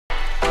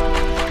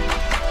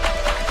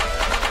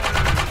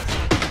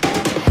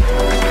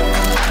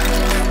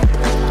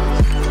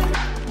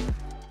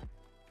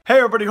Hey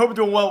everybody, hope you're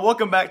doing well.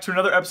 Welcome back to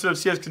another episode of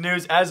CSGO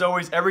News. As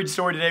always, every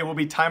story today will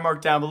be time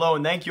marked down below,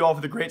 and thank you all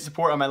for the great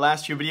support on my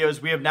last few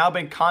videos. We have now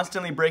been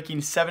constantly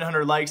breaking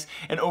 700 likes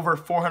and over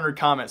 400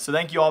 comments, so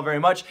thank you all very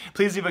much.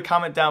 Please leave a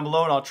comment down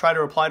below and I'll try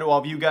to reply to all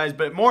of you guys.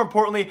 But more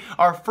importantly,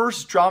 our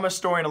first drama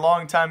story in a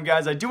long time,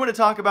 guys. I do want to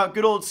talk about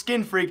good old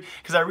SkinFreak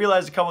because I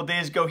realized a couple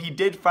days ago he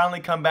did finally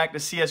come back to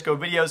CSGO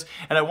videos,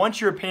 and I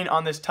want your opinion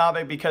on this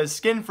topic because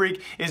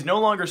SkinFreak is no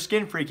longer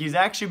SkinFreak. He's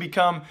actually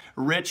become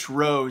Rich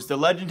Rose, the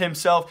legend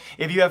himself.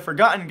 If you have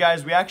forgotten,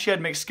 guys, we actually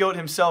had Mixwell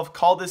himself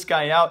call this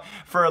guy out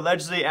for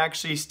allegedly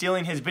actually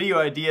stealing his video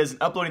ideas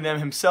and uploading them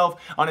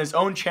himself on his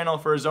own channel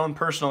for his own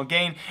personal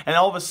gain. And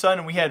all of a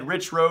sudden, we had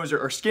Rich Rose or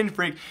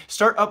SkinFreak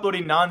start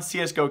uploading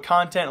non-CSGO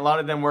content. A lot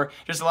of them were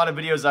just a lot of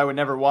videos I would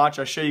never watch.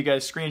 I'll show you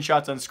guys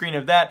screenshots on screen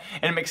of that.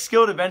 And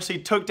Mixwell eventually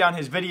took down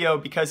his video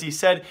because he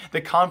said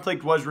the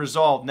conflict was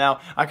resolved.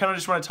 Now, I kind of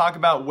just want to talk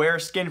about where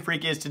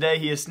SkinFreak is today.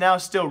 He is now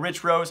still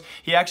Rich Rose.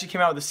 He actually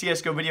came out with a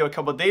CSGO video a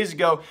couple days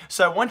ago,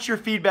 so I want your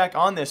feedback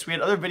on this. We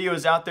had other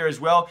videos out there as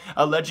well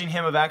alleging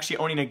him of actually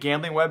owning a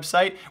gambling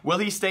website. Will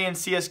he stay in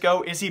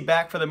CSGO? Is he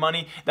back for the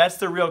money? That's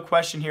the real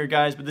question here,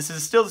 guys. But this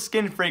is still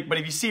SkinFreak, but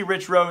if you see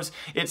Rich Rose,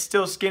 it's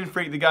still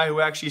SkinFreak, the guy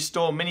who actually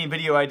stole many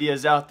video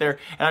ideas out there.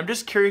 And I'm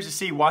just curious to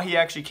see why he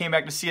actually came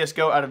back to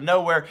CSGO out of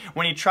nowhere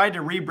when he tried to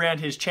rebrand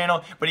his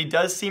channel, but he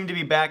does seem to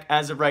be back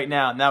as of right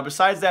now. Now,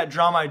 besides that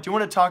drama, I do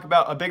want to talk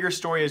about a bigger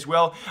story as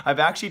well. I've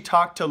actually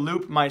talked to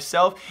Lo0p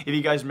myself. If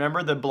you guys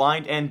remember, the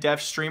blind and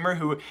deaf streamer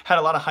who had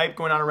a lot of hype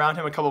going on around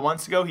him a couple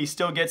months ago. He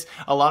still gets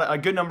a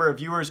good number of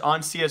viewers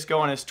on CSGO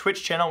on his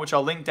Twitch channel, which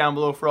I'll link down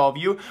below for all of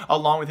you,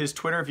 along with his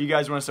Twitter if you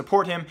guys want to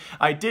support him.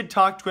 I did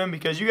talk to him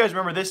because you guys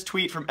remember this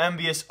tweet from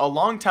Envyus a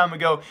long time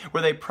ago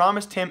where they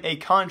promised him a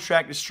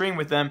contract to stream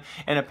with them,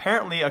 and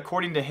apparently,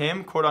 according to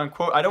him, quote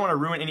unquote, I don't want to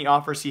ruin any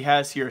offers he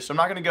has here, so I'm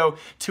not going to go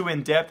too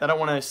in depth. I don't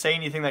want to say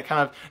anything that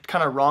kind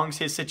of wrongs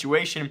his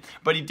situation,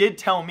 but he did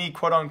tell me,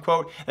 quote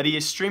unquote, that he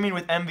is streaming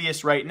with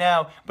Envyus right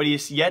now, but he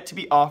is yet to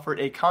be offered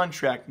a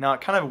contract. Now,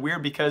 it's kind of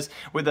weird because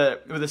with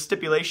a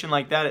stipulation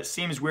like that, it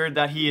seems weird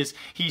that he's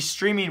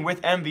streaming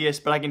with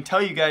Envyus, but I can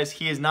tell you guys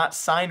he is not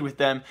signed with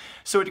them.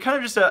 So it's kind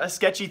of just a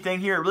sketchy thing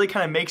here. It really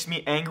kind of makes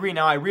me angry.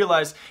 Now I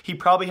realize he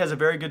probably has a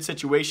very good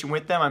situation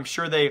with them. I'm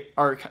sure they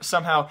are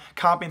somehow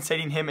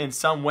compensating him in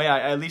some way.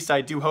 At least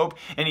I do hope,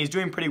 and he's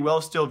doing pretty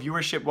well still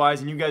viewership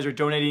wise, and you guys are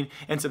donating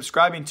and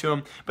subscribing to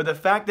him. But the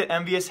fact that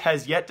Envyus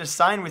has yet to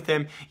sign with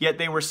him, yet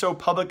they were so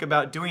public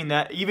about doing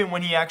that, even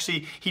when he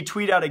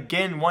tweeted out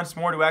again once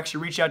more to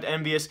actually reach out to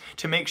Envyus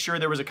to make sure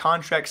there was a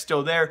contract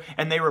still there,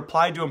 and they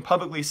replied to him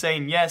publicly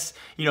saying, yes,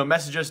 you know,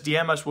 message us,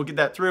 DM us, we'll get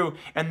that through,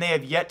 and they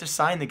have yet to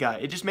sign the guy.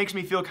 It just makes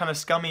me feel kind of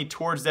scummy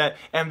towards that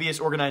Envyus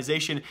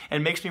organization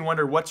and makes me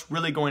wonder what's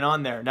really going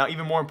on there. Now,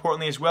 even more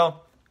importantly as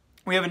well,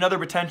 we have another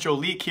potential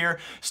leak here.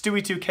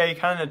 Stewie2K,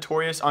 kind of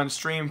notorious on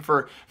stream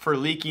for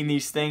leaking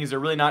these things. They're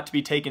really not to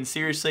be taken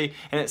seriously,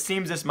 and it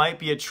seems this might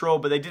be a troll,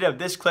 but they did have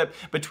this clip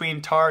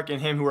between Tark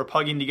and him who were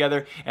pugging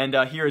together, and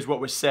here is what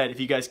was said, if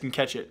you guys can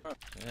catch it.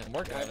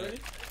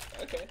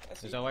 Okay.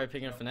 Is that why you're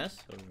picking a finesse?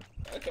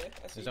 Or? Okay.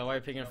 Is that why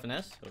you're picking a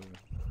finesse? Or?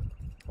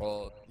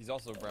 Well, he's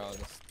also brown.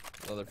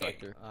 That's another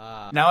factor.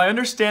 Now, I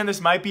understand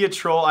this might be a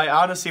troll. I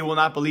honestly will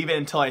not believe it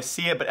until I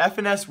see it, but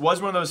FNS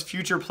was one of those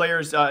future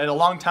players a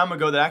long time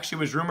ago that actually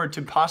was rumored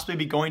to possibly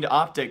be going to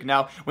OpTic.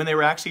 Now, when they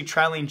were actually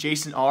trialing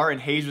Jason R,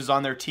 and Hayes was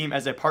on their team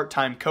as a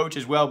part-time coach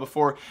as well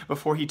before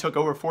he took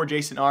over for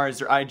Jason R as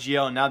their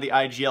IGL, and now the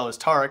IGL is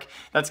Tarek.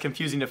 That's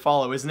confusing to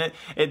follow, isn't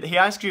it? He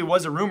actually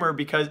was a rumor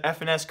because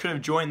FNS could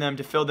have joined them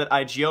to fill that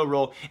IGL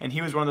role, and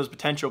he was one of those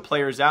potential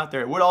players out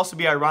there. It would also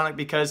be ironic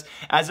because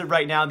as of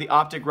right now, the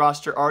OpTic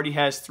roster already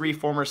has 3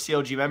 former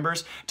CLG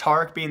members,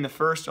 Tarek being the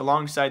first.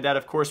 Alongside that,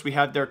 of course, we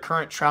have their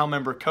current trial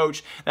member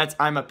coach, that's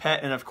I'm a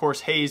Pet, and of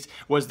course Hayes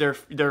was their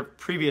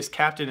previous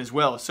captain as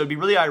well. So it'd be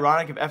really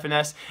ironic if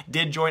FNS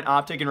did join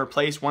OpTic and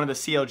replace one of the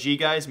CLG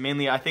guys.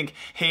 Mainly, I think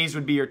Hayes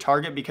would be your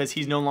target because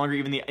he's no longer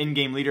even the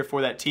in-game leader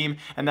for that team,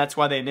 and that's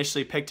why they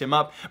initially picked him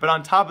up. But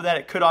on top of that,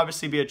 it could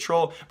obviously be a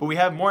troll, but we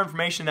have more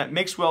information that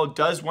Mixwell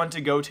does want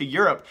to go to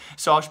Europe.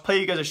 So I'll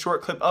play you guys a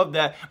short clip of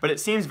that, but it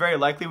seems very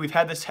likely. We've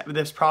had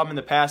this problem in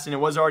the past, and it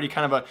was already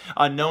kind of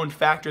a known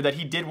factor that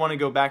he did want to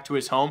go back to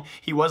his home.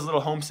 He was a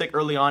little homesick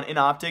early on in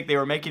OpTic. They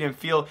were making him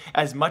feel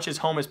as much as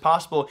home as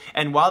possible,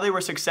 and while they were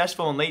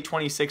successful in late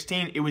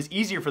 2016, it was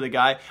easier for the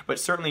guy, but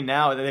certainly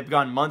now that they've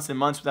gone months and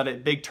months without a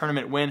big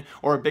tournament win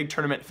or a big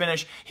tournament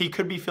finish, he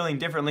could be feeling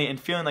differently and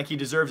feeling like he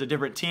deserves a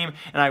different team.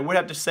 And I would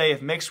have to say,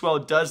 if Mixwell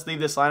does leave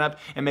this lineup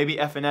and maybe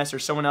FNS or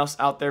someone else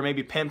out there,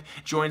 maybe Pimp,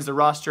 joins the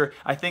roster,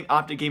 I think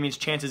OpTic Gaming's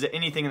chances at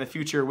anything in the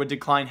future would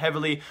decline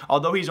heavily.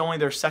 Although he's only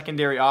their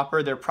secondary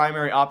opper, their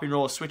primary opping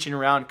role is switching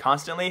around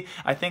constantly.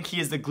 I think he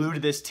is the glue to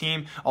this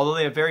team. Although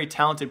they have very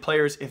talented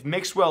players, if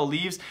Mixwell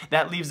leaves,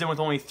 that leaves them with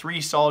only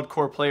 3 solid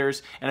core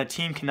players, and a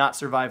team cannot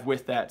survive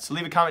with that. So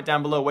leave a comment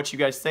down below what you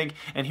guys think,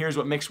 and here's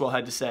what Mixwell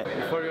had to say.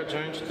 Before you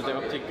joined to the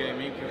OpTic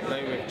Gaming, you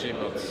play with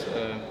G-Bots.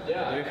 Do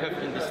you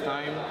have in this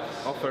time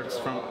offers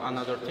from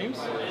another teams?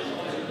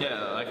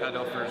 Yeah, I had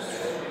offers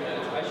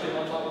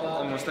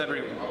almost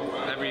every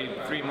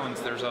 3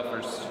 months. There's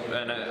offers,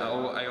 and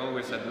I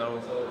always said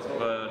no.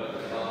 But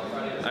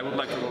I would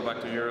like to go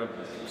back to Europe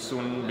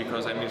soon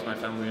because I miss my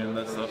family and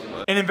that stuff.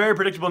 And in very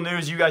predictable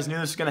news, you guys knew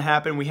this was going to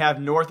happen. We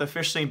have North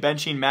officially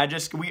benching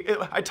Magisk.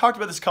 I talked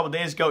about this a couple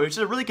days ago. It's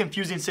just a really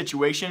confusing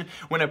situation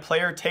when a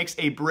player takes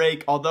a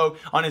break. Although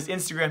on his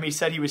Instagram he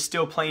said he was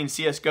still playing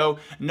CSGO.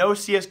 No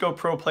CSGO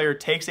pro player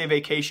takes a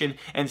vacation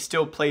and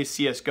still plays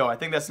CSGO. I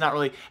think that's not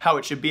really how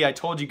it should be. I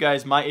told you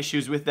guys my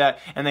issues with that,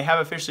 and they have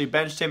officially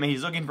benched him, and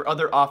he's looking for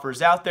other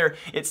offers out there.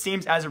 It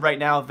seems as of right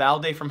now,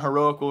 Valde from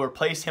Heroic will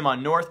replace him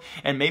on North,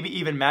 and maybe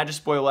even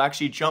Magisk will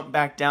actually jump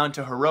back down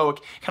to Heroic.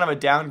 Kind of a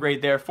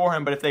downgrade there for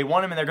him, but if they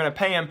want him and they're going to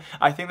pay him,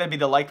 I think that'd be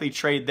the likely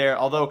trade there.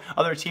 Although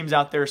other teams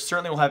out there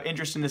certainly will have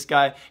interest in this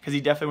guy because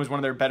he definitely was one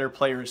of their better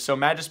players. So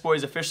Magisk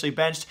is officially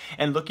benched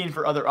and looking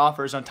for other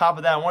offers. On top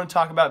of that, I want to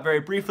talk about very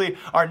briefly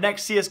our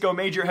next CSGO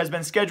major has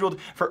been scheduled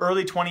for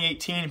early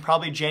 2018,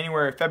 probably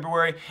January or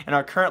February, and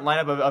our current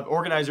lineup of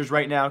organizers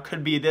right now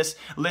could be this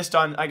list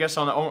on, I guess,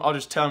 I'll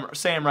just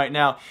say them right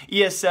now: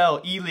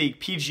 ESL, E-League,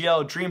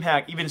 PGL,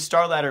 DreamHack, even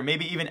StarLadder,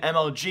 maybe even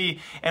MLG,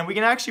 and we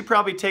can actually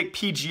probably take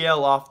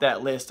PGL off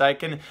that list. I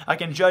can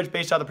judge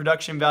based on the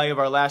production value of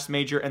our last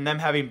major, and them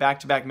having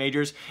back-to-back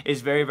majors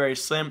is very, very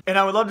slim. And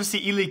I would love to see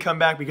E-League come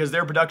back because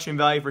their production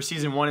value for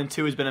Season 1 and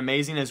 2 has been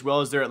amazing, as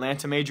well as their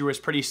Atlanta major was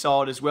pretty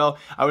solid as well.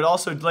 I would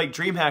also like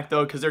DreamHack,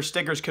 though, because their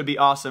stickers could be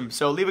awesome.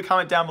 So leave a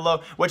comment down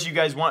below what you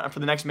guys want for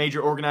the next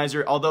major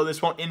organizer. Although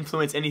this won't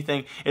influence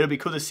anything, it'll be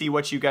cool to see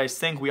what you guys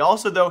think. We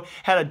also, though,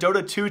 had a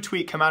Dota 2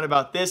 tweet come out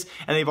about this,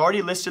 and they've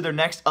already listed their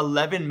next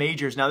 11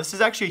 majors. Now, this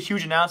is actually a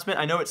huge announcement.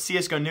 I know it's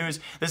CSGO news.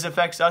 This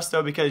affects us,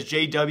 though, because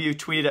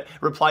JW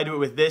replied to it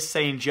with this,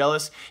 saying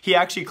jealous. He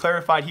actually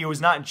clarified he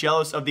was not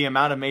jealous of the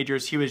amount of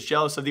majors. He was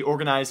jealous of the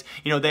organized.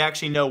 You know, they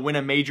actually know when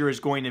a major is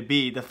going to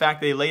be. The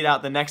fact they laid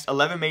out the next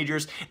 11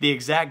 majors, the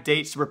exact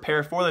dates to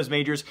prepare for those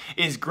majors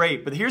is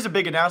great. But here's a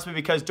big announcement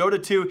because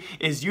Dota 2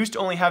 is used to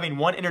only having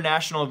one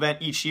international event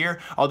each year,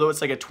 although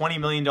it's like a $20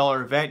 million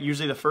event.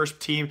 Usually the first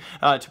team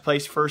to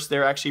place first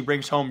there actually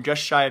brings home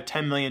just shy of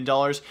 $10 million.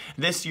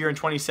 This year in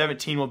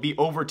 2017 will be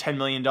over $10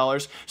 million,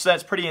 so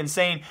that's pretty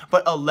insane.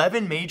 But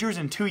 11 majors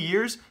in 2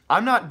 years?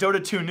 I'm not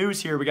Dota 2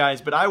 news here,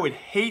 guys, but I would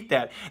hate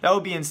that. That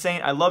would be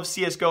insane. I love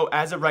CSGO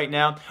as of right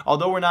now.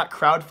 Although we're not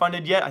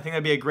crowdfunded yet, I think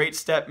that'd be a great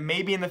step.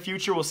 Maybe in the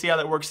future, we'll see how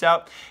that works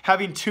out.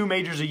 Having 2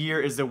 majors a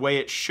year is the way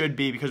it should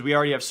be because we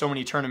already have so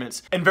many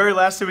tournaments. And very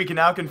lastly, we can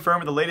now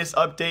confirm the latest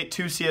update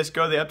to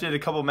CSGO. They updated a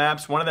couple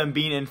maps, one of them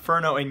being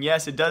Inferno, and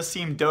yes, it does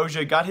seem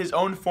DOSIA got his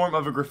own form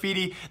of a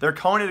graffiti. They're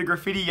calling it a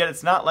graffiti, yet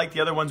it's not like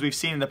the other ones we've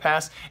seen in the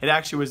past. It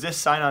actually was this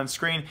sign on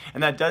screen,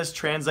 and that does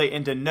translate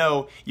into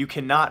no, you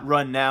cannot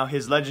run now.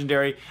 His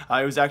legendary,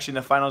 it was actually in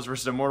the finals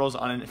versus Immortals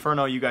on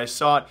Inferno. You guys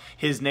saw it.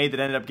 His nade that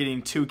ended up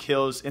getting 2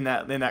 kills in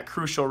that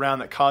crucial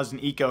round that caused an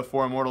eco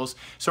for Immortals.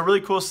 So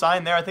really cool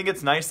sign there. I think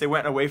it's nice they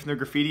went away from their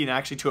graffiti and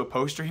actually to a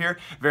poster here.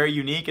 Very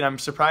unique, and I'm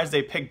surprised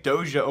they picked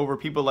DOSIA over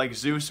people like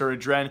Zeus or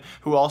Adren,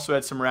 who also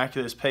had some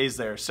miraculous plays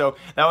there. So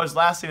that was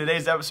lastly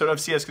today's episode of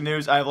CSGO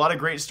News. I have a lot of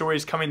great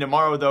stories coming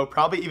tomorrow, though,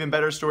 probably even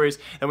better stories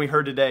than we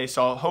heard today.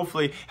 So I'll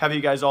hopefully have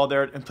you guys all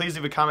there, and please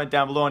leave a comment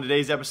down below on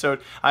today's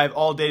episode. I have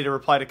all day to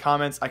reply to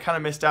comments. I kind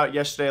of missed out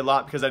yesterday a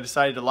lot because I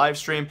decided to live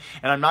stream,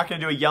 and I'm not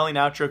going to do a yelling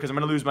outro because I'm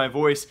going to lose my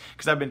voice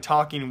because I've been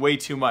talking way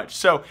too much.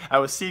 So I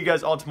will see you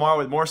guys all tomorrow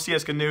with more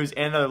CSGO News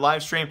and another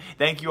live stream.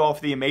 Thank you all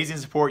for the amazing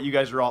support. You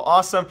guys are all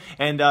awesome.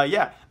 And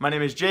yeah, my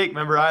name is Jake.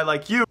 Remember, I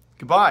like you.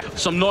 Goodbye.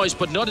 Some noise,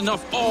 but not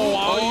enough. Oh,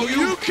 are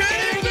you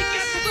kidding?